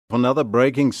Another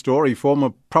breaking story, former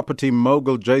property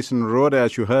mogul Jason Roode,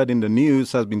 as you heard in the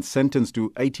news, has been sentenced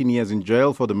to 18 years in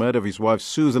jail for the murder of his wife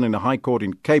Susan in the High Court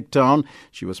in Cape Town.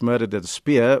 She was murdered at the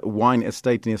Spear wine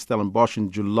estate near Stellenbosch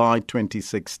in July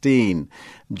 2016.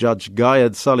 Judge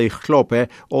Gayad Salih Klope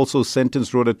also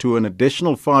sentenced Roode to an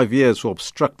additional 5 years for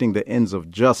obstructing the ends of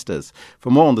justice.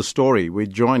 For more on the story, we're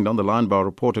joined on the line by our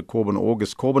reporter Corbin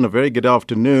August. Corbin, a very good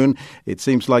afternoon. It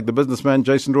seems like the businessman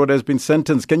Jason Roode has been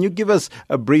sentenced. Can you give us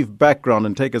a brief background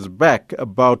and take us back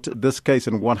about this case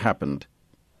and what happened?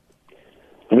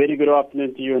 A very good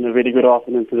afternoon to you and a very good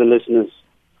afternoon to the listeners.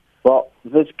 Well,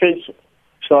 this case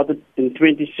started in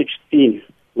 2016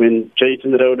 when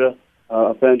Jason Roode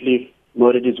apparently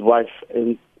murdered his wife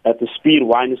at the Spear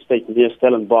wine estate near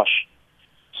Stellenbosch.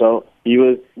 So he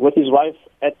was with his wife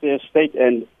at the estate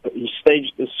and he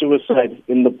staged a suicide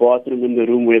in the bathroom in the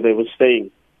room where they were staying.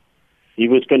 He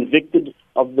was convicted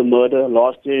of the murder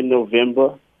last year in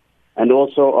November and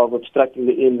also of obstructing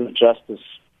the end of justice.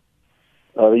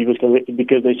 He was convicted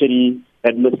because they said he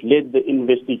had misled the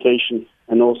investigation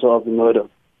and also of the murder.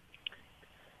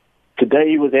 Today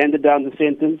he was handed down the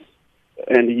sentence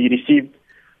and he received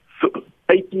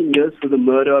 18 years for the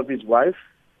murder of his wife,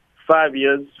 5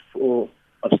 years for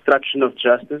obstruction of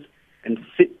justice, and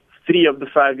 3 of the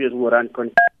 5 years were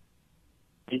unconditional.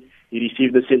 He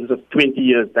received a sentence of 20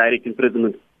 years direct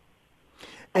imprisonment.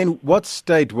 In what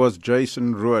state was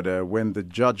Jason Roode when the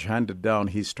judge handed down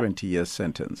his 20-year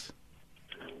sentence?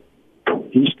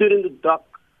 He stood in the dock,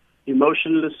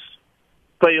 emotionless,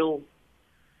 pale,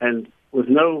 and with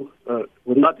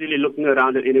not really looking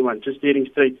around at anyone, just staring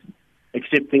straight,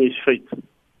 accepting his fate.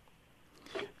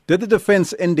 Did the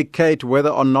defense indicate whether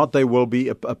or not they will be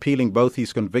appealing both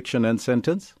his conviction and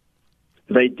sentence?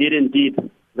 They did indeed.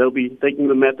 They'll be taking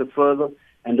the matter further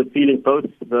and appealing both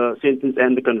the sentence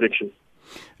and the conviction.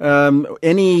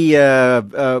 Any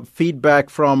feedback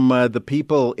from the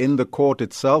people in the court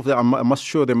itself? I'm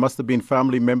sure there must have been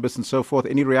family members and so forth.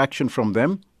 Any reaction from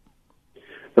them?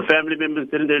 The family members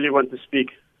didn't really want to speak.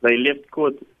 They left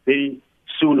court very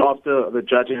soon after the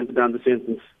judge handed down the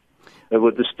sentence. They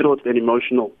were distraught and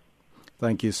emotional.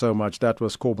 Thank you so much. That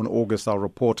was Corbin August, our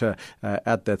reporter,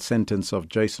 at that sentence of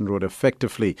Jason Roode.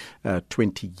 Effectively,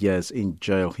 20 years in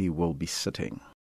jail he will be sitting.